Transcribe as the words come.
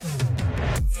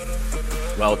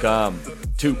Welcome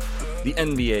to the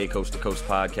NBA Coast to Coast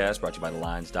podcast brought to you by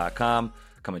TheLines.com.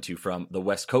 Coming to you from the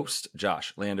West Coast,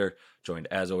 Josh Lander, joined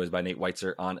as always by Nate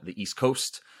Weitzer on the East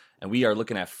Coast. And we are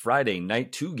looking at Friday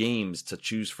night, 2 games to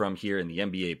choose from here in the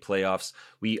NBA playoffs.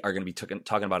 We are going to be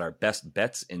talking about our best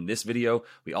bets in this video.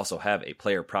 We also have a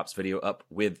player props video up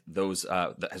with those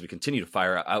as we continue to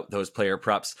fire out those player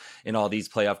props in all these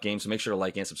playoff games. So make sure to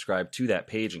like and subscribe to that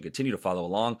page and continue to follow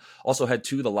along. Also head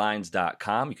to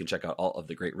thelines.com. You can check out all of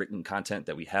the great written content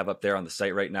that we have up there on the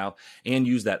site right now and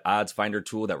use that odds finder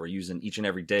tool that we're using each and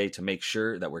every day to make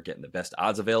sure that we're getting the best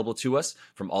odds available to us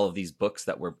from all of these books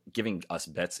that were giving us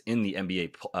bets in the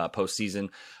NBA postseason.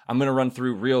 I'm going to run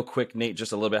through real quick, Nate,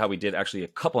 just a little bit how we did actually a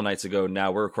couple nights ago.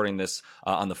 Now we're recording this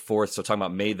on the 4th, so talking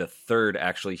about May the 3rd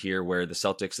actually here, where the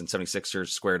Celtics and 76ers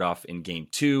squared off in game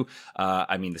 2. The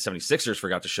 76ers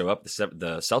forgot to show up.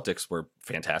 The Celtics were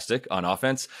fantastic on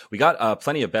offense. We got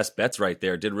plenty of best bets right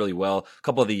there, did really well. A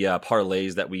couple of the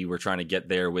parlays that we were trying to get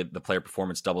there with the player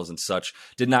performance doubles and such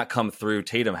did not come through.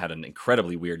 Tatum had an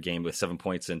incredibly weird game with 7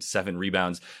 points and 7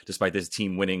 rebounds, despite this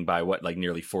team winning by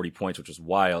nearly 40 points, which was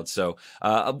wild. So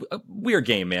a weird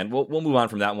game, man. We'll move on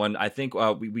from that one. I think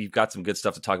we've got some good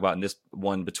stuff to talk about in this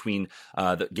one between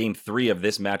the game 3 of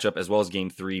this matchup, as well as game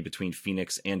 3 between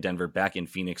Phoenix and Denver, back in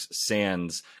Phoenix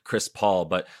sans Chris Paul.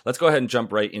 But let's go ahead and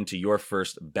jump right into your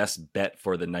first best bet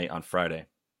for the night on Friday.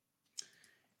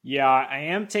 Yeah, I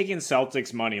am taking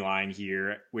Celtics money line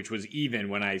here, which was even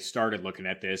when I started looking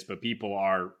at this, but people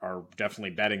are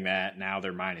definitely betting that. Now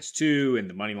they're -2 and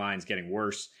the money line's getting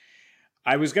worse.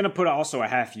 I was going to put also a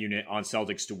half unit on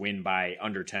Celtics to win by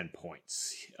under 10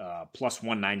 points. Plus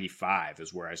 195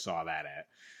 is where I saw that at.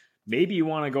 Maybe you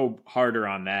want to go harder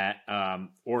on that,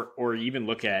 or even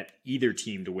look at either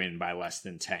team to win by less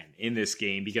than 10 in this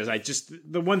game, because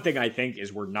the one thing I think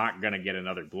is we're not going to get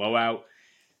another blowout.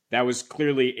 That was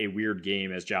clearly a weird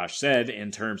game, as Josh said,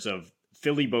 in terms of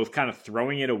Philly both kind of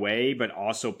throwing it away, but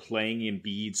also playing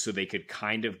Embiid so they could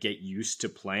kind of get used to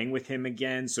playing with him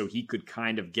again, so he could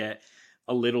kind of get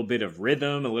a little bit of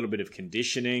rhythm, a little bit of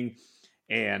conditioning,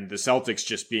 and the Celtics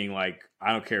just being like,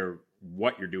 I don't care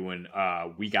what you're doing,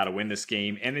 we got to win this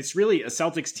game. And it's really a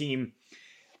Celtics team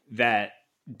that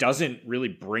doesn't really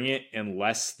bring it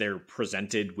unless they're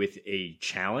presented with a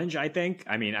challenge, I think.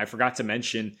 I mean, I forgot to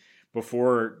mention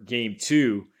before game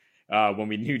 2, when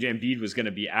we knew Embiid was going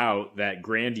to be out, that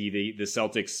Grandy, the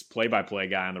Celtics play-by-play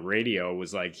guy on the radio,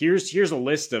 was like, here's a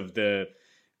list of the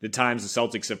times the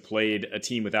Celtics have played a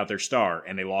team without their star,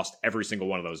 and they lost every single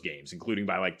one of those games, including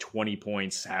by 20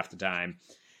 points half the time.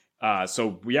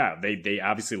 So yeah, they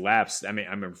obviously lapsed. I mean,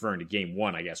 I'm referring to game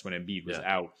 1, I guess, when Embiid was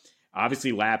out.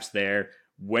 Obviously lapsed there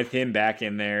with him back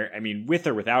in there. I mean, with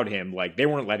or without him, they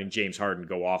weren't letting James Harden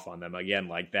go off on them again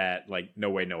like that.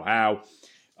 No way, no how.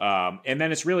 And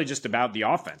then it's really just about the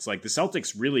offense. The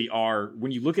Celtics really are,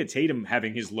 when you look at Tatum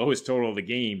having his lowest total of the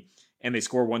game and they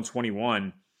score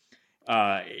 121,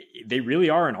 they really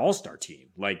are an all-star team.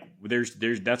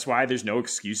 That's why there's no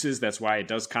excuses. That's why it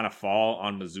does kind of fall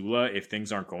on Missoula if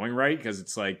things aren't going right, because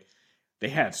it's they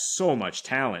have so much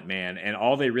talent, man, and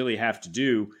all they really have to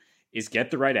do is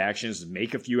get the right actions,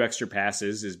 make a few extra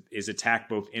passes, is attack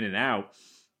both in and out.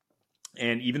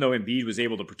 And even though Embiid was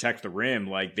able to protect the rim,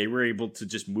 they were able to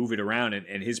just move it around,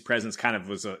 and his presence kind of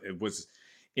was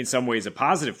in some ways a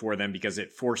positive for them, because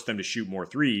it forced them to shoot more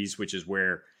threes, which is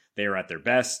where they are at their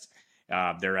best.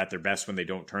 They're at their best when they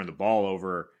don't turn the ball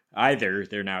over either.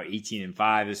 They're now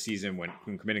 18-5 this season. When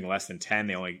committing less than 10,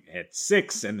 they only hit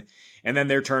 6. And then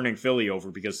they're turning Philly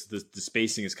over because the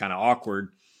spacing is kind of awkward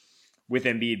with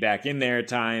Embiid back in there at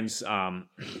times.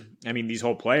 These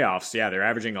whole playoffs, they're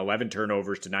averaging 11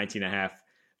 turnovers to 19.5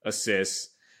 assists.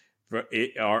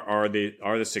 Are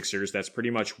the Sixers. That's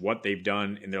pretty much what they've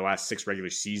done in their last 6 regular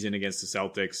season against the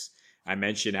Celtics. I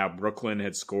mentioned how Brooklyn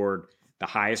had scored the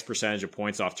highest percentage of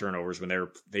points off turnovers when they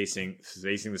were facing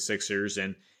the Sixers,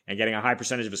 and getting a high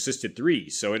percentage of assisted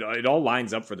threes. So it all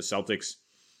lines up for the Celtics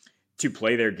to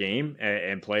play their game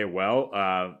and play it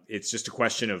well. It's just a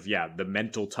question of, the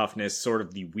mental toughness, sort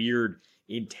of the weird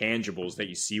intangibles that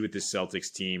you see with this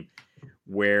Celtics team,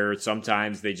 where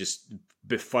sometimes they just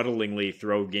befuddlingly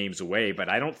throw games away. But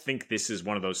I don't think this is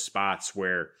one of those spots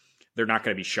where they're not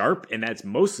going to be sharp, and that's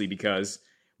mostly because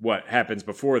what happens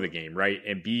before the game, right?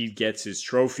 Embiid gets his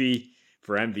trophy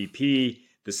for MVP.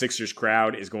 The Sixers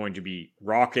crowd is going to be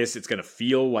raucous. It's going to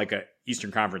feel like a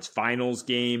Eastern Conference Finals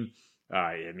game,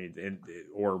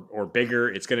 or bigger.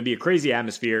 It's going to be a crazy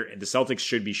atmosphere, and the Celtics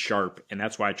should be sharp, and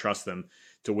that's why I trust them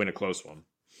to win a close one.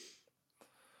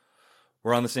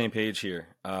 We're on the same page here.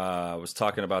 I was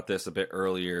talking about this a bit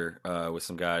earlier with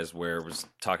some guys, where I was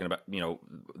talking about,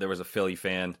 there was a Philly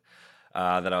fan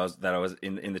that I was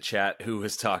in the chat who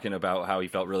was talking about how he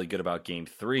felt really good about Game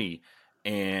 3.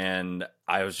 And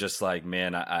I was just like,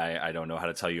 man, I don't know how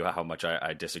to tell you how much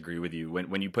I disagree with you.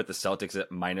 When you put the Celtics at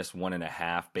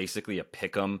 -1.5, basically a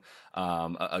pick 'em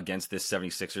against this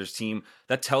 76ers team,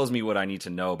 that tells me what I need to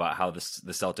know about how the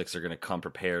Celtics are going to come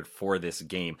prepared for this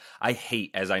game. I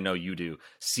hate, as I know you do,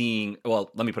 well,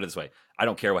 let me put it this way. I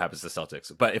don't care what happens to the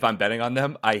Celtics, but if I'm betting on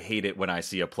them, I hate it when I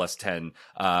see a +10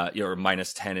 or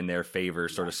 -10 in their favor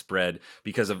sort of spread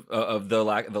because of the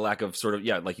lack of sort of,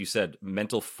 yeah, like you said,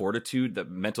 mental fortitude, the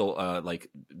mental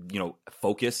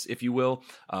focus, if you will,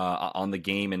 on the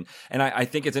game. And I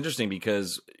think it's interesting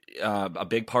because a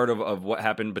big part of what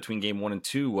happened between Game 1 and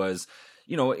 2 was,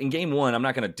 in Game 1, I'm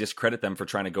not going to discredit them for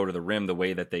trying to go to the rim the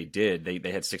way that they did.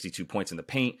 They had 62 points in the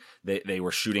paint. They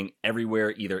were shooting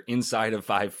everywhere, either inside of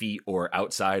 5 feet or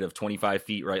outside of 25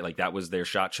 feet, right? Like that was their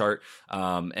shot chart.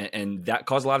 And that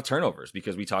caused a lot of turnovers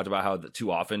because we talked about how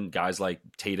too often guys like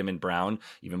Tatum and Brown,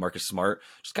 even Marcus Smart,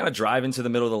 just kind of drive into the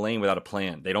middle of the lane without a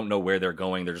plan. They don't know where they're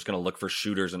going. They're just going to look for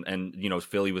shooters. And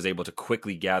Philly was able to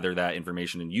quickly gather that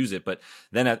information and use it. But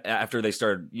then after they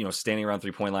started, standing around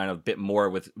 3-point line a bit more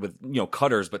with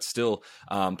cutters, but still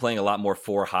playing a lot more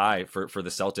 4 high for the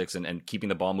Celtics and keeping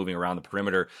the ball moving around the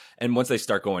perimeter. And once they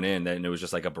start going in, then it was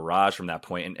just like a barrage from that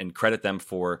point. And credit them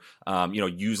for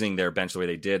using their bench the way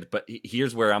they did. But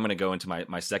here's where I'm going to go into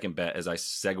my second bet as I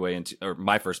segue into, or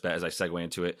my first bet as I segue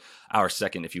into it, our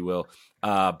second, if you will.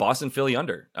 Boston Philly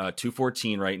under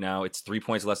 214 right now. It's 3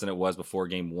 points less than it was before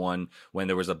Game 1 when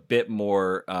there was a bit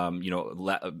more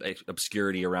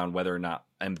obscurity around whether or not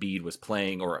Embiid was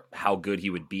playing or how good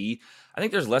he would be. I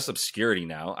think there's less obscurity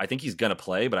now. I think he's going to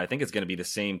play, but I think it's going to be the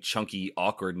same chunky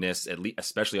awkwardness, at least,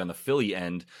 especially on the Philly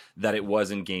end, that it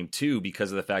was in Game 2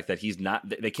 because of the fact that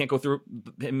they can't go through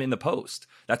him in the post.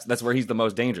 That's where he's the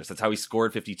most dangerous. That's how he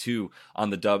scored 52 on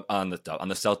the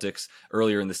Celtics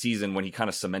earlier in the season when he kind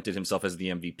of cemented himself as the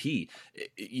MVP.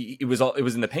 It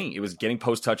was in the paint. It was getting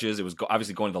post touches. It was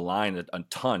obviously going to the line a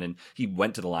ton, and he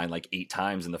went to the line like 8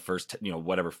 times in the first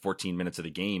 14 minutes of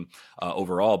the game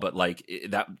overall. But like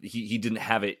that, he didn't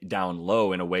have it down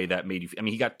low in a way that made you. I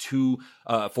mean, he got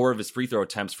 4 of his free throw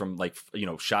attempts from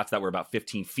shots that were about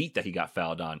 15 feet that he got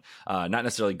fouled on, not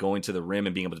necessarily going to the rim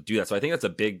and being able to do that. So I think that's a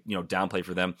big downplay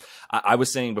for them. I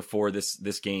was saying before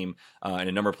this game in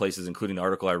a number of places, including the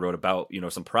article I wrote about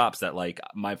some props, that like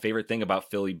my favorite thing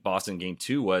about Philly Boston Game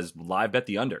 2 was live bet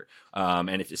the under. And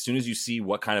as soon as you see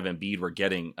what kind of Embiid we're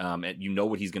getting, and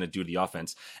what he's going to do to the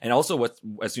offense, and also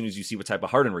as soon as you see what type of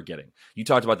Harden we're getting, you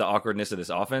talked about the awkwardness of this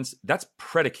offense. That's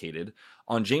predicated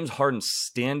on James Harden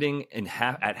standing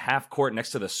at half court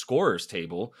next to the scorer's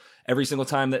table every single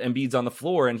time that Embiid's on the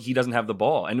floor and he doesn't have the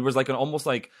ball. And it was like almost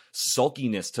like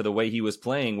sulkiness to the way he was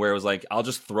playing, where it was like, I'll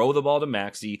just throw the ball to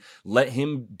Maxey, let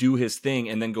him do his thing,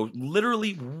 and then go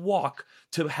literally walk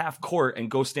to half court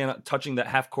and go stand touching that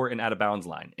half court and out of bounds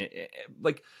line.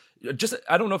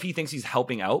 I don't know if he thinks he's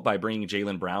helping out by bringing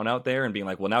Jaylen Brown out there and being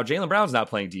like, well, now Jaylen Brown's not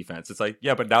playing defense. It's like,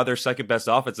 yeah, but now their second best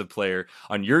offensive player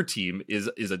on your team is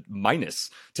a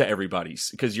minus to everybody's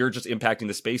because you're just impacting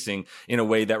the spacing in a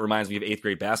way that reminds me of 8th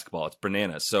grade basketball. It's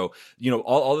bananas. So,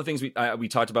 all the things we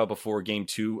talked about before Game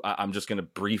 2, I'm just going to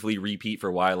briefly repeat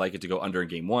for why I like it to go under in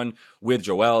Game 1. With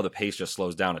Joel, the pace just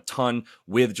slows down a ton.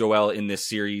 With Joel in this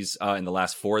series, in the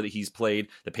last 4 that he's played,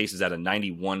 the pace is at a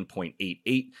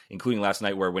 91.88, including last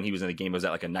night where when he was in the game, it was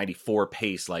at like a 94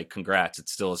 pace. Like, congrats.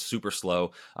 It's still super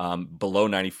slow, below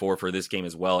 94 for this game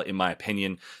as well, in my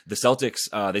opinion. The Celtics,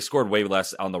 they scored way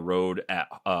less on the road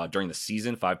during the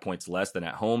season, 5 points less than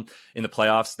at home. In the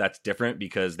playoffs, that's different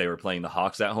because they were playing the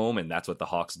Hawks at home, and that's what the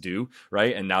Hawks do,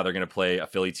 right? And now they're going to play a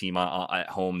Philly team at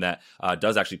home that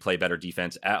does actually play better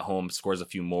defense at home, scores a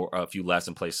few less,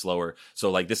 and plays slower.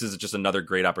 So like, this is just another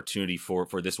great opportunity for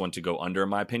this one to go under, in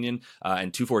my opinion.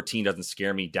 And 214 doesn't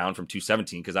scare me down from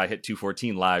 217 because I hit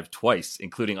 214 live twice,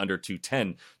 including under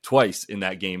 210 twice in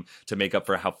that game to make up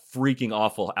for how freaking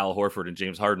awful Al Horford and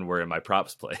James Harden were in my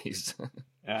props plays.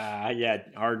 Yeah,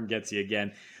 Harden gets you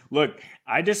again. Look,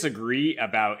 I disagree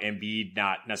about Embiid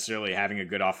not necessarily having a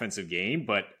good offensive game,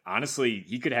 but honestly,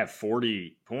 he could have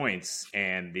 40 points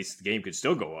and this game could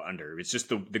still go under. It's just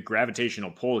the gravitational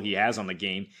pull he has on the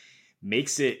game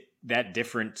makes it that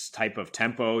different type of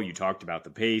tempo. You talked about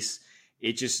the pace.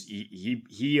 It just,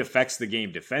 he affects the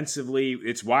game defensively.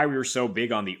 It's why we were so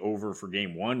big on the over for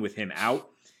Game 1 with him out,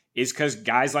 is because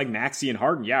guys like Maxey and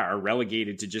Harden, are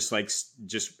relegated to just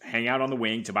hang out on the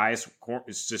wing. Tobias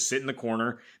just sit in the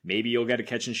corner. Maybe you'll get a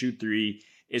catch and shoot 3.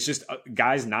 It's just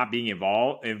guys not being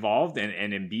involved and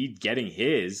Embiid getting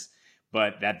his,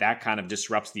 but that kind of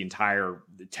disrupts the entire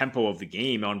tempo of the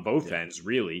game on both ends,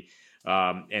 really.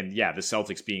 And yeah, the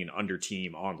Celtics being an under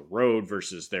team on the road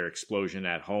versus their explosion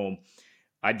at home.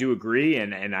 I do agree.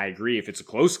 And I agree if it's a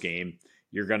close game,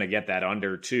 you're going to get that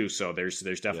under too. So there's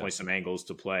definitely some angles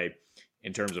to play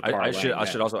in terms of parlaying. I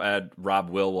should also add Rob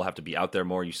will have to be out there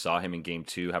more. You saw him in game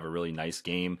 2 have a really nice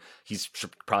game. He should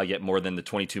probably get more than the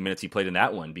 22 minutes he played in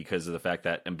that one because of the fact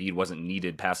that Embiid wasn't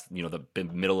needed past the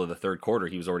middle of the third quarter.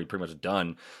 He was already pretty much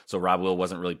done. So Rob Will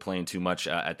wasn't really playing too much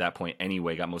at that point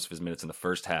anyway. Got most of his minutes in the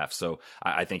first half. So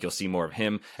I think you'll see more of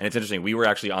him. And it's interesting. We were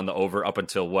actually on the over up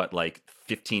until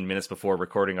 15 minutes before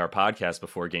recording our podcast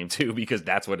before game 2 because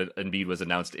that's what Embiid was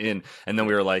announced in. And then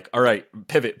we were like, all right,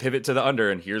 pivot to the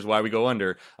under. And here's why we go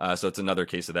under. So it's another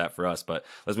case of that for us. But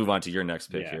let's move on to your next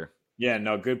pick here. Yeah,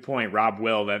 no, good point. Rob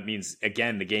Will, that means,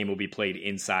 again, the game will be played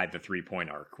inside the 3-point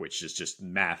arc, which is just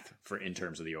math in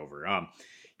terms of the over.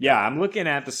 I'm looking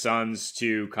at the Suns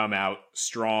to come out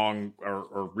strong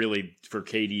or really for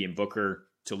KD and Booker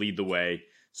to lead the way.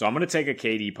 So I'm going to take a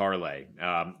KD parlay.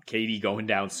 KD going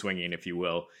down swinging, if you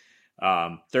will.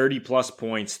 30-plus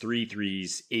points, 3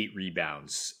 threes, 8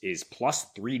 rebounds is plus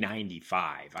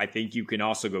 395. I think you can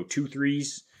also go 2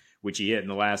 threes, which he hit in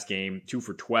the last game, 2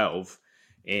 for 12,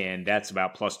 and that's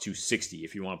about plus 260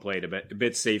 if you want to play it a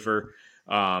bit safer.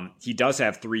 He does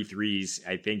have 3 threes,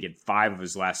 I think, in 5 of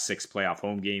his last 6 playoff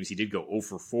home games. He did go 0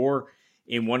 for 4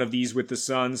 in one of these with the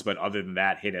Suns, but other than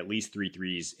that, hit at least 3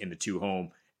 threes in the 2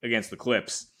 home against the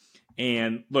Clips.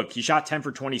 And look, he shot 10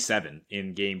 for 27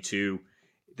 in game 2.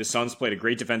 The Suns played a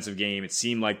great defensive game. It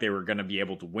seemed like they were going to be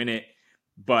able to win it,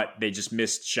 but they just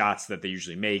missed shots that they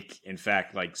usually make. In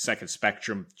fact, Second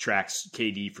Spectrum tracks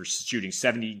KD for shooting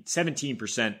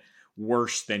 17%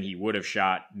 worse than he would have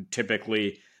shot.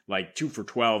 Typically, 2 for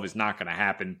 12 is not going to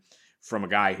happen from a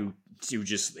guy who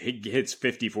just hits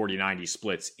 50, 40, 90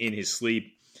 splits in his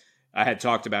sleep. I had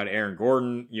talked about Aaron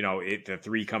Gordon, the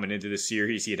 3 coming into the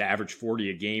series. He had averaged 40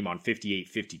 a game on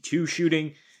 58-52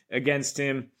 shooting against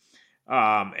him.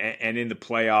 And in the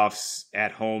playoffs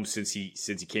at home since he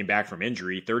came back from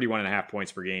injury, 31.5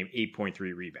 points per game,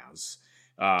 8.3 rebounds,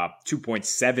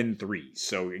 2.73.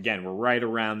 So again, we're right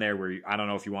around there where I don't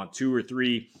know if you want 2 or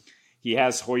 3. He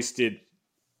has hoisted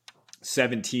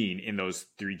 17 in those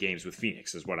 3 games with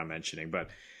Phoenix is what I'm mentioning. But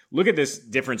look at this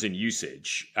difference in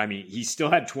usage. I mean, he still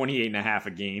had 28.5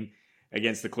 a game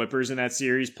against the Clippers in that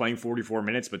series, playing 44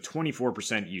 minutes, but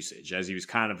 24% usage as he was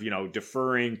kind of,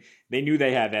 deferring. They knew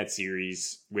they had that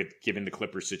series given the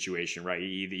Clippers situation, right?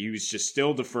 He was just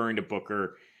still deferring to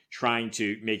Booker, trying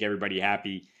to make everybody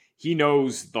happy. He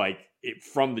knows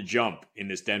from the jump in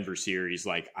this Denver series,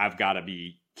 I've got to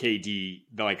be KD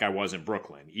like I was in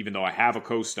Brooklyn, even though I have a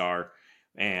co-star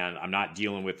and I'm not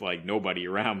dealing with nobody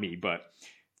around me, but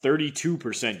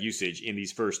 32% usage in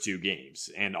these first 2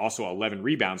 games and also 11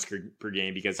 rebounds per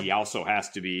game because he also has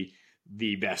to be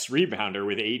the best rebounder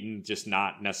with Ayton just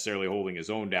not necessarily holding his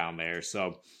own down there.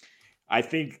 So I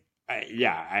think,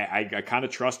 I kind of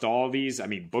trust all of these. I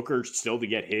mean, Booker still to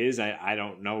get his. I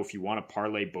don't know if you want to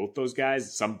parlay both those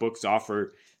guys. Some books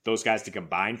offer those guys to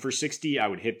combine for 60. I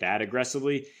would hit that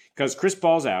aggressively because Chris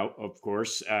Paul's out, of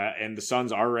course, and the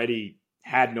Suns already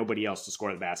had nobody else to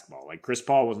score the basketball. Chris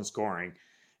Paul wasn't scoring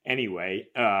anyway.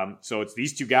 So it's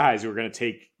these 2 guys who are going to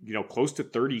take, close to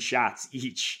 30 shots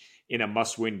each in a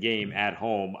must-win game at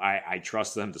home. I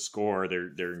trust them to score.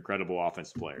 They're incredible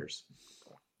offensive players.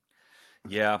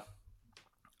 Yeah.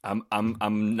 I'm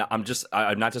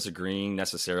not disagreeing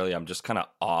necessarily. I'm just kind of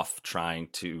off trying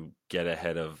to get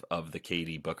ahead of the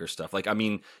KD Booker stuff.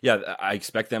 I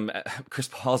expect them. Chris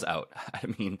Paul's out. I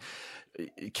mean,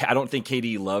 I don't think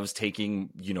KD loves taking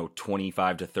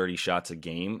 25 to 30 shots a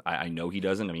game. I know he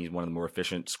doesn't. I mean, he's one of the more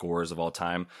efficient scorers of all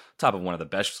time, top of one of the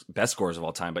best scorers of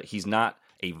all time. But he's not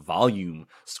a volume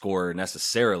scorer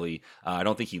necessarily. I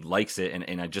don't think he likes it,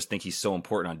 and I just think he's so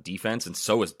important on defense, and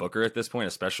so is Booker at this point,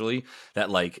 especially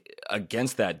that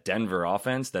against that Denver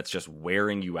offense that's just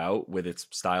wearing you out with its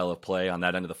style of play on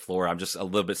that end of the floor. I'm just a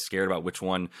little bit scared about which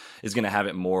one is going to have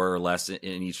it more or less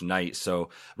in each night.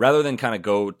 So rather than kind of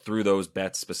go through those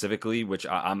bets specifically, which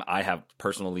I have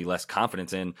personally less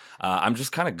confidence in, I'm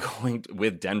just kind of going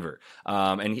with Denver.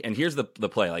 And here's the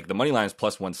play. The money line is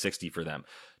plus 160 for them.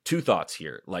 2 thoughts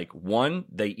here. One,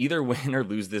 they either win or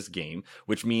lose this game,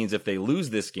 which means if they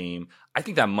lose this game, I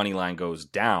think that money line goes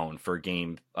down for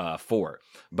game 4.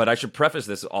 But I should preface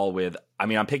this all with,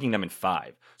 I'm picking them in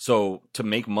 5. So to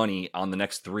make money on the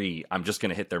next 3, I'm just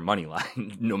going to hit their money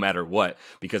line no matter what,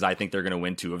 because I think they're going to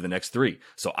win 2 of the next 3.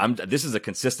 So this is a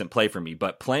consistent play for me.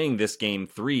 But playing this game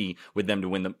 3 with them to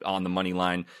win on the money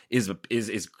line is a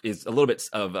little bit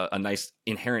of a nice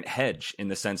inherent hedge in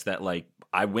the sense that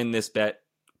I win this bet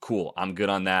Cool. I'm good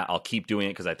on that. I'll keep doing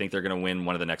it because I think they're going to win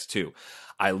one of the next two.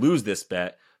 I lose this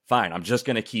bet. Fine, I'm just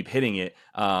going to keep hitting it.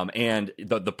 And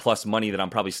the plus money that I'm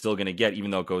probably still going to get, even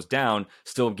though it goes down,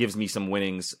 still gives me some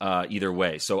winnings either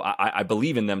way. So I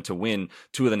believe in them to win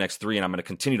two of the next three, and I'm going to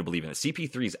continue to believe in it.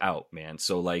 CP3's out, man.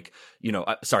 So, like, you know,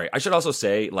 sorry, I should also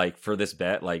say, like, for this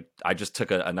bet, like, I just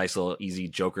took a nice little easy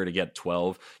joker to get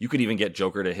 12. You could even get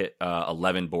joker to hit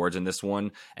 11 boards in this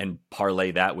one and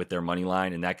parlay that with their money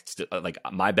line. And that, like,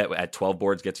 my bet at 12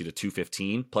 boards gets you to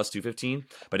 215, plus 215.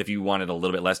 But if you wanted a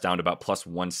little bit less, down to about plus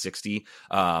 160,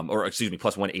 or excuse me,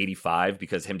 plus 185,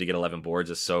 because him to get 11 boards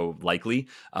is so likely,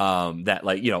 that,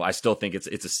 like, you know, I still think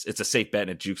it's a safe bet, and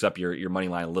it jukes up your money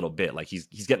line a little bit. Like, he's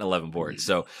getting 11 boards.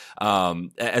 So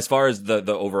as far as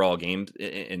the overall game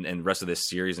and rest of this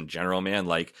series in general, man,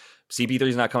 like, CP3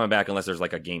 is not coming back unless there's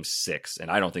like a game 6,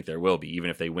 and I don't think there will be, even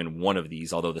if they win one of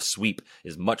these, although the sweep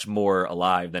is much more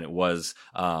alive than it was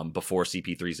before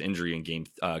CP3's injury in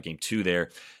game 2 there.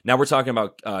 Now we're talking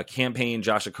about Cam Payne,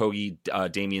 Josh Okogie,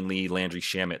 Damian Lee, Landry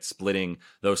Shamet splitting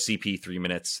those CP3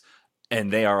 minutes, and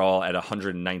they are all at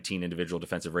 119 individual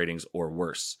defensive ratings or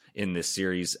worse in this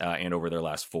series and over their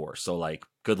last 4. So, like,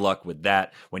 good luck with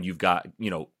that when you've got,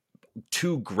 you know,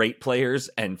 2 great players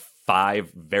and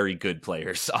 5 very good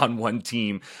players on one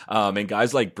team. And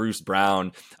guys like Bruce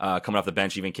Brown coming off the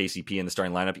bench, even KCP in the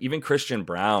starting lineup, even Christian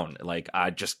Brown, like, I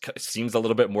just seems a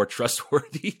little bit more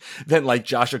trustworthy than like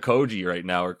Josh Okogie right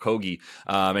now, or Kogi.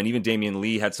 And even Damian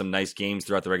Lee had some nice games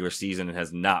throughout the regular season and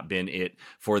has not been it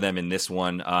for them in this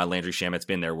one. Landry Shamet's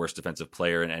been their worst defensive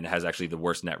player and has actually the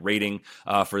worst net rating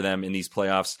for them in these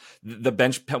playoffs. The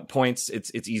bench points,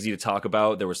 it's easy to talk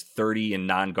about. There was 30 in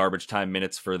non-garbage time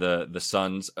minutes for the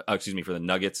Suns, for the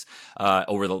Nuggets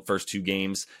over the first 2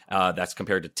 games. That's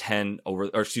compared to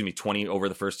 20 over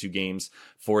the first 2 games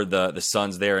for the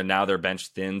Suns there. And now their bench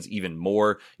thins even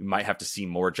more. You might have to see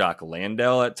more Jock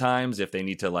Landale at times if they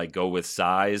need to, like, go with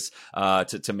size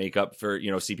to make up for,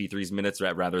 you know, CP3's minutes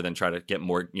rather than try to get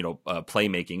more, you know,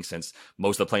 playmaking, since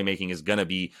most of the playmaking is going to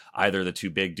be either the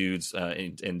 2 big dudes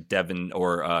in Devin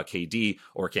or KD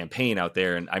or Cam Payne out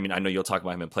there. And I mean, I know you'll talk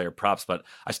about him in player props, but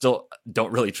I still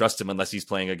don't really trust him unless he's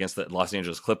playing against the Los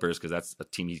Angeles Clippers, because that's a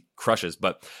team he crushes.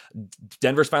 But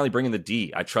Denver's finally bringing the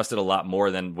D. I trust it a lot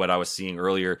more than what I was seeing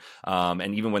earlier.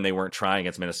 And even when they weren't trying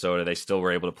against Minnesota, they still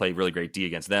were able to play really great D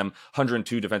against them.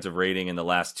 102 defensive rating in the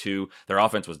last 2. Their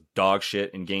offense was dog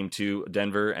shit in game 2,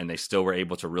 Denver, and they still were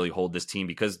able to really hold this team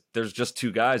because there's just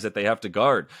 2 guys that they have to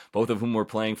guard, both of whom were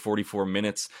playing 44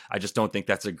 minutes. I just don't think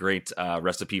that's a great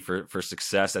recipe for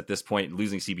success at this point.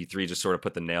 Losing CP3 just sort of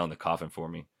put the nail in the coffin for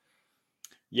me.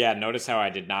 Yeah, notice how I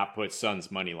did not put Suns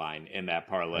money line in that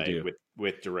parlay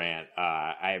with Durant.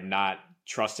 I am not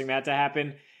trusting that to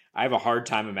happen. I have a hard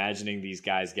time imagining these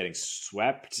guys getting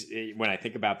swept when I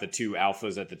think about the 2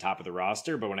 alphas at the top of the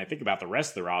roster. But when I think about the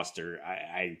rest of the roster,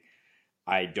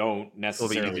 I don't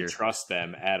necessarily trust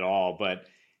them at all. But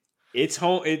it's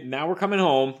home. Now we're coming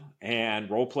home, and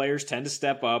role players tend to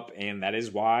step up, and that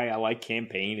is why I like Cam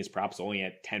Payne. His prop's only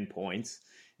at 10 points.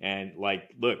 And, like,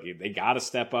 look, they got to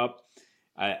step up.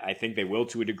 I think they will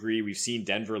to a degree. We've seen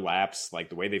Denver lapse, like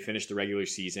the way they finished the regular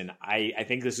season. I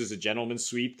think this is a gentleman's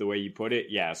sweep, the way you put it.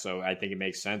 Yeah, so I think it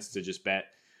makes sense to just bet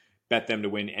them to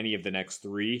win any of the next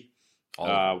 3,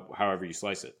 however you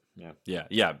slice it.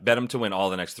 Yeah. Bet them to win all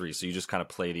the next 3. So you just kind of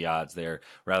play the odds there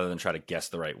rather than try to guess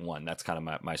the right one. That's kind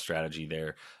of my strategy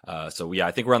there. So yeah,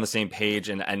 I think we're on the same page,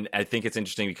 and I think it's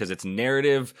interesting because it's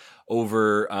narrative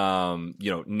over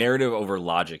narrative over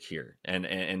logic here, and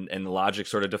the logic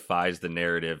sort of defies the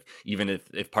narrative, even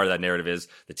if part of that narrative is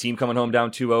the team coming home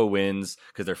down 2-0 wins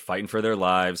because they're fighting for their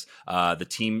lives. The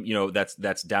team, you know,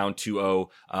 that's down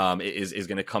 2-0 is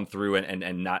going to come through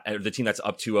and not the team that's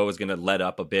up 2-0 is going to let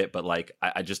up a bit, but like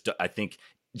I think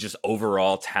just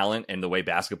overall talent and the way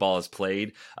basketball is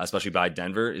played, especially by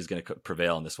Denver, is going to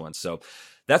prevail in this one. So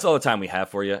that's all the time we have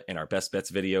for you in our best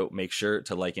bets video. Make sure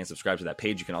to like and subscribe to that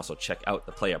page. You can also check out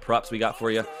the player props we got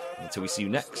for you. Until we see you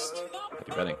next,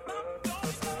 happy betting.